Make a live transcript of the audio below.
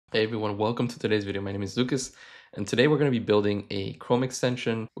Hey everyone, welcome to today's video. My name is Lucas, and today we're going to be building a Chrome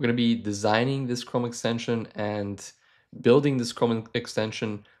extension. We're going to be designing this Chrome extension and building this Chrome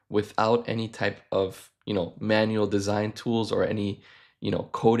extension without any type of, manual design tools or any,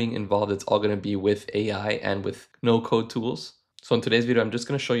 coding involved. It's all going to be with AI and with no code tools. So in today's video, I'm just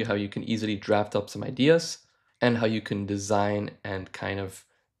going to show you how you can easily draft up some ideas and how you can design and kind of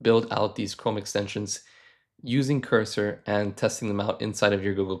build out these Chrome extensions using Cursor and testing them out inside of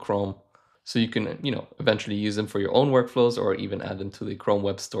your Google Chrome. So you can, eventually use them for your own workflows or even add them to the Chrome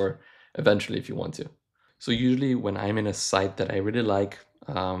Web Store eventually if you want to. So usually when I'm in a site that I really like,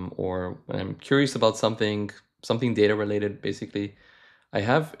 or when I'm curious about something data related, basically, I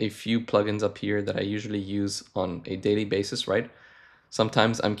have a few plugins up here that I usually use on a daily basis, right?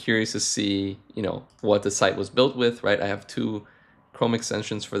 Sometimes I'm curious to see, what the site was built with, right? I have two Chrome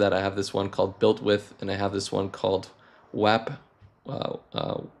extensions for that. I have this one called Built With, and I have this one called WAP,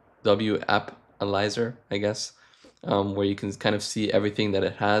 W App Analyzer, I guess, where you can kind of see everything that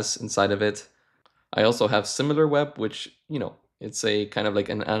it has inside of it. I also have Similar Web, which, it's a kind of like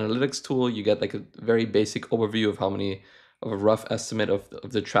an analytics tool. You get like a very basic overview of of a rough estimate of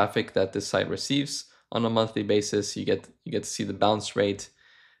the traffic that this site receives on a monthly basis. You get to see the bounce rate,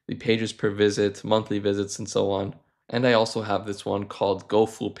 the pages per visit, monthly visits, and so on. And I also have this one called Go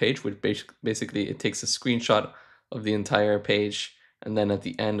Full Page, which basically it takes a screenshot of the entire page, and then at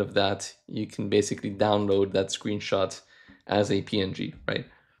the end of that, you can basically download that screenshot as a PNG, right?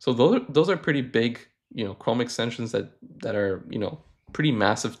 So those are pretty big, Chrome extensions that are, pretty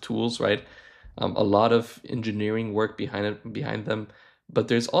massive tools, right? A lot of engineering work behind them, but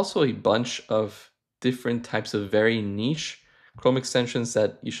there's also a bunch of different types of very niche Chrome extensions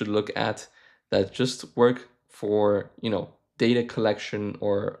that you should look at that just work for, data collection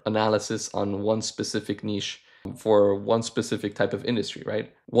or analysis on one specific niche for one specific type of industry,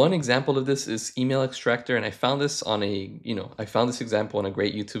 right? One example of this is email extractor, and I found this on I found this example on a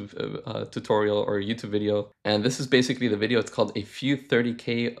great YouTube tutorial or YouTube video, and this is basically the video. It's called "A Few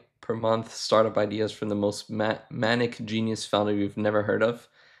 30K Per Month Startup Ideas from the Most Manic Genius Founder You've Never Heard of."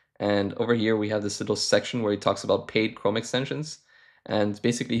 And over here we have this little section where he talks about paid Chrome extensions, and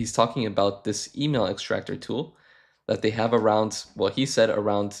basically he's talking about this email extractor tool that they have around, well, he said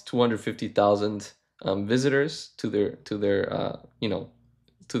around 250,000 visitors to their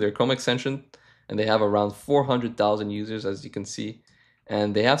Chrome extension, and they have around 400,000 users, as you can see,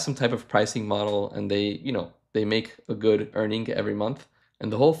 and they have some type of pricing model, and they make a good earning every month.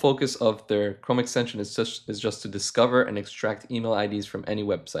 And the whole focus of their Chrome extension is just to discover and extract email IDs from any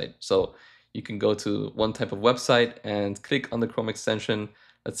website. So you can go to one type of website and click on the Chrome extension.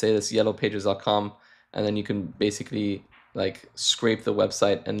 Let's say this yellowpages.com, and then you can basically like scrape the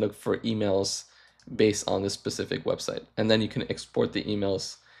website and look for emails based on this specific website. And then you can export the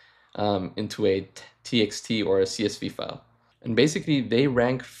emails into a TXT or a CSV file. And basically they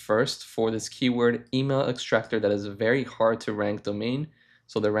rank first for this keyword email extractor that is a very hard to rank domain.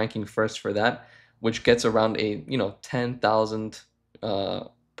 So they're ranking first for that, which gets around a 10,000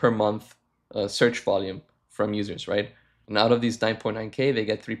 per month search volume from users, right? And out of these 9.9K, they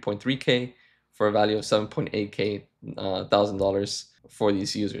get 3.3K for a value of 7.8K $1,000 for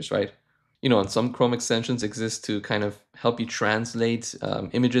these users, right? And some Chrome extensions exist to kind of help you translate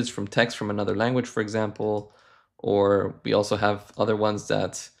images from text from another language, for example. Or we also have other ones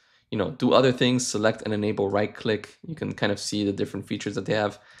that, do other things, select and enable right click. You can kind of see the different features that they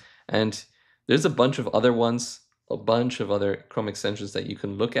have. And there's a bunch of other ones, a bunch of other Chrome extensions that you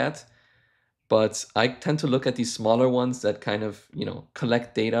can look at. But I tend to look at these smaller ones that kind of,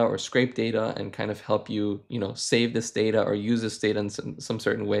 collect data or scrape data and kind of help you, save this data or use this data in some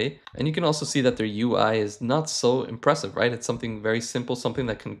certain way. And you can also see that their UI is not so impressive, right? It's something very simple, something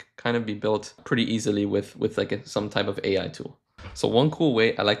that can kind of be built pretty easily with like some type of AI tool. So one cool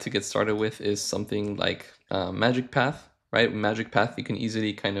way I like to get started with is something like Magicpath, right? Magicpath, you can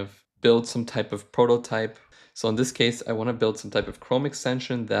easily kind of build some type of prototype. So in this case, I want to build some type of Chrome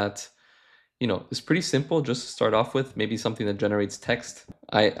extension that it's pretty simple just to start off with, maybe something that generates text.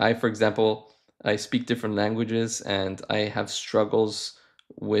 For example, I speak different languages and I have struggles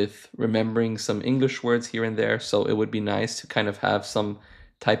with remembering some English words here and there. So it would be nice to kind of have some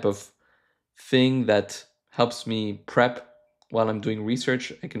type of thing that helps me prep while I'm doing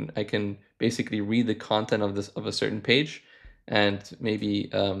research. I can basically read the content of a certain page, and maybe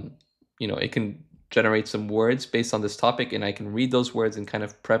it can generate some words based on this topic, and I can read those words and kind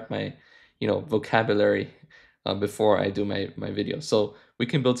of prep my vocabulary before I do my video. So we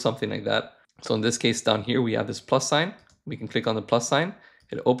can build something like that. So in this case down here, we have this plus sign. We can click on the plus sign.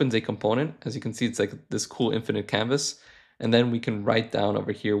 It opens a component. As you can see, it's like this cool infinite canvas. and then we can write down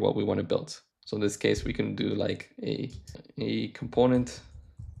over here what we want to build. So in this case, we can do like a component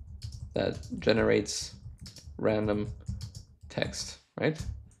that generates random text, right?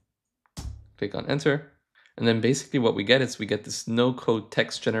 Click on enter. And then basically what we get is we get this no-code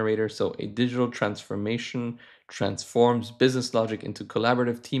text generator. So a digital transformation transforms business logic into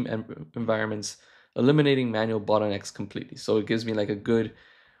collaborative team environments, eliminating manual bottlenecks completely. So it gives me like a good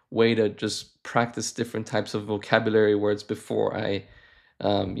way to just practice different types of vocabulary words before I,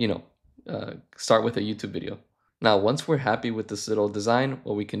 start with a YouTube video. Now, once we're happy with this little design,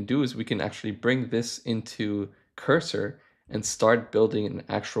 what we can do is we can actually bring this into Cursor and start building an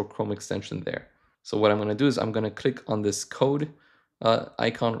actual Chrome extension there. So what I'm going to do is I'm going to click on this code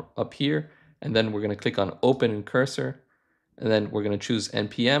icon up here, and then we're going to click on open in Cursor, and then we're going to choose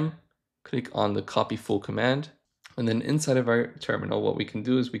npm, click on the copy full command, and then inside of our terminal, what we can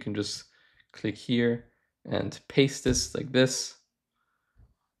do is we can just click here and paste this like this.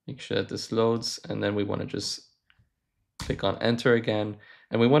 Make sure that this loads, and then we want to just click on enter again,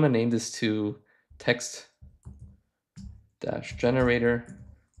 and we want to name this to text dash generator.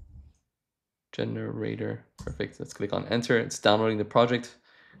 Perfect. Let's click on enter. It's downloading the project,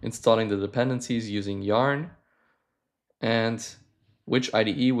 installing the dependencies using Yarn. And which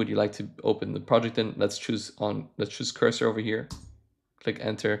IDE would you like to open the project in? Let's choose Cursor over here. Click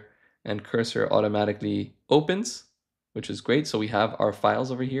enter, and Cursor automatically opens, which is great. So we have our files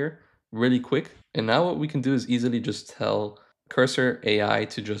over here really quick. And now what we can do is easily just tell Cursor AI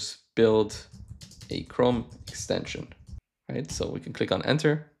to just build a Chrome extension, right? So we can click on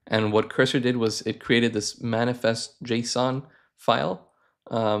enter. And what Cursor did was it created this manifest JSON file,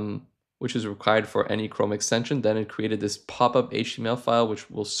 which is required for any Chrome extension. Then it created this pop-up HTML file, which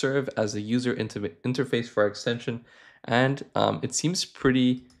will serve as a user interface for our extension. And it seems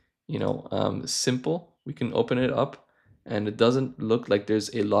pretty, simple. We can open it up, and it doesn't look like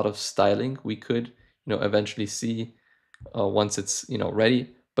there's a lot of styling. We could, eventually see once it's,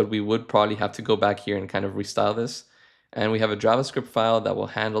 ready, but we would probably have to go back here and kind of restyle this. And we have a JavaScript file that will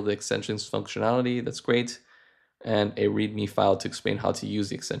handle the extension's functionality. That's great. And a README file to explain how to use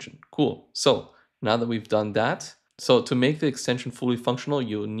the extension. Cool. So now that we've done that, so to make the extension fully functional,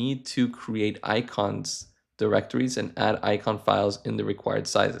 you'll need to create icons directories and add icon files in the required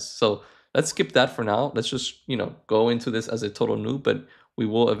sizes. So let's skip that for now. Let's just, go into this as a total noob, but we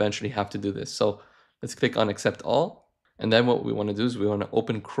will eventually have to do this. So let's click on accept all. And then what we want to do is we want to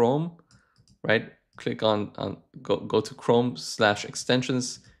open Chrome, right? Click on go to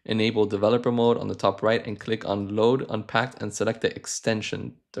Chrome/extensions, enable developer mode on the top right, and click on load unpacked and select the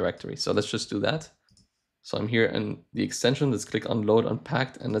extension directory. So let's just do that. So I'm here in the extension. Let's click on load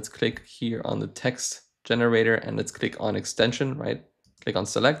unpacked, and let's click here on the text generator, and let's click on extension, right? Click on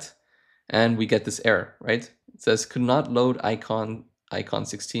select, and we get this error, right? It says could not load icon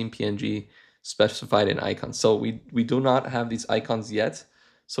 16 PNG specified in icons. So we do not have these icons yet.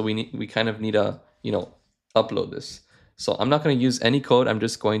 So we kind of need to, upload this. So I'm not going to use any code. I'm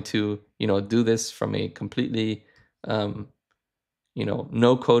just going to, do this from a completely,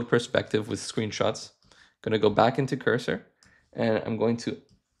 no code perspective with screenshots. I'm going to go back into Cursor, and I'm going to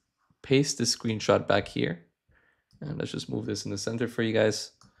paste this screenshot back here. And let's just move this in the center for you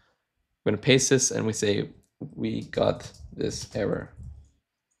guys. We're going to paste this, and we say we got this error.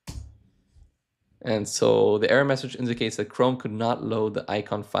 And so the error message indicates that Chrome could not load the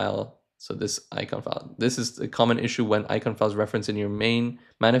icon file. So this icon file, this is a common issue when icon files referenced in your main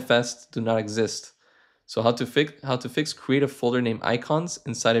manifest do not exist. So how to fix, create a folder named icons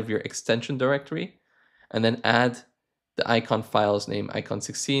inside of your extension directory, and then add the icon files named icon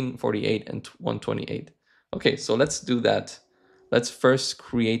 16, 48, and 128. Okay, so let's do that. Let's first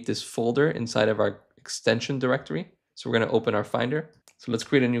create this folder inside of our extension directory. So we're going to open our Finder. So let's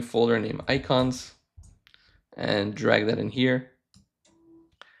create a new folder named icons and drag that in here.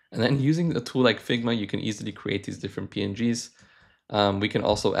 And then using a tool like Figma, you can easily create these different PNGs. We can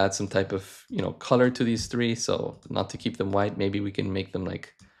also add some type of, color to these three. So not to keep them white, maybe we can make them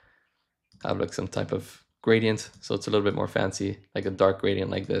have some type of gradient. So it's a little bit more fancy, like a dark gradient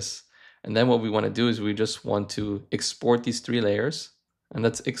like this. And then what we want to do is we just want to export these three layers, and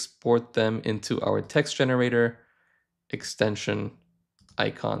let's export them into our text generator, extension,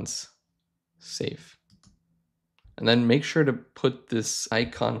 icons, save. And then make sure to put this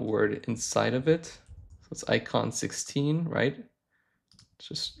icon word inside of it. So it's icon 16, right?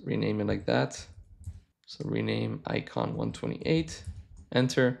 Just rename it like that. So rename icon 128,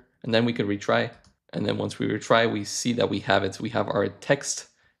 enter, and then we can retry. And then once we retry, we see that we have it. So we have our text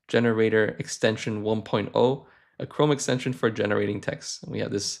generator extension 1.0, a Chrome extension for generating text. And we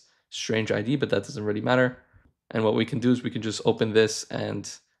have this strange ID, but that doesn't really matter. And what we can do is we can just open this and,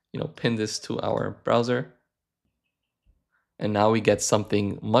 pin this to our browser. And now we get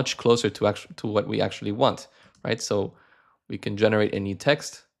something much closer to what we actually want, right? So we can generate a new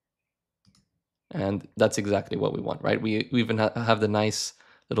text, and that's exactly what we want, right? We even have the nice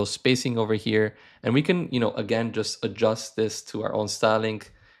little spacing over here, and we can, again, just adjust this to our own styling.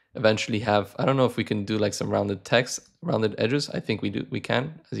 Eventually have, I don't know if we can do like some rounded text, rounded edges. I think we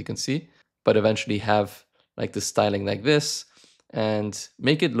can, as you can see, but eventually have like the styling like this and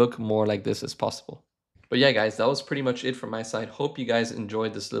make it look more like this as possible. But yeah, guys, that was pretty much it from my side. Hope you guys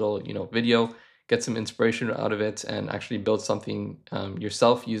enjoyed this little, video, get some inspiration out of it, and actually build something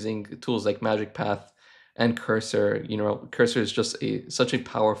yourself using tools like Magicpath and Cursor. Cursor is just such a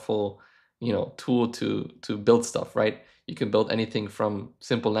powerful, tool to build stuff, right? You can build anything from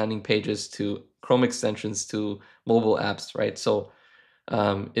simple landing pages to Chrome extensions to mobile apps, right? So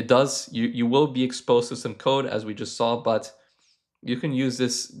it does, you will be exposed to some code as we just saw, but you can use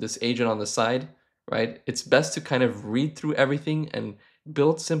this agent on the side, right? It's best to kind of read through everything and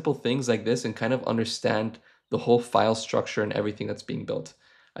build simple things like this and kind of understand the whole file structure and everything that's being built.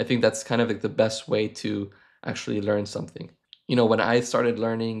 I think that's kind of like the best way to actually learn something. When I started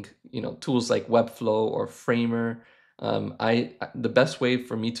learning, tools like Webflow or Framer, the best way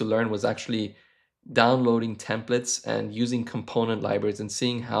for me to learn was actually downloading templates and using component libraries and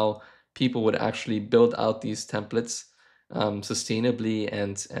seeing how people would actually build out these templates sustainably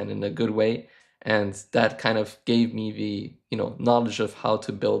and in a good way. And that kind of gave me the knowledge of how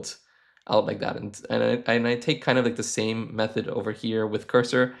to build out like that. And I take kind of like the same method over here with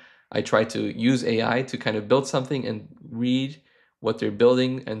Cursor. I try to use AI to kind of build something and read what they're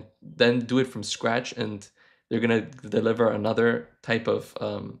building and then do it from scratch, and they're gonna deliver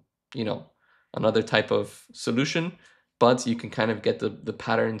you know another type of solution, but you can kind of get the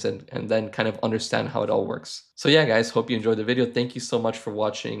patterns and then kind of understand how it all works. So yeah, guys, hope you enjoyed the video. Thank you so much for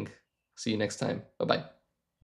watching. See you next time. Bye-bye.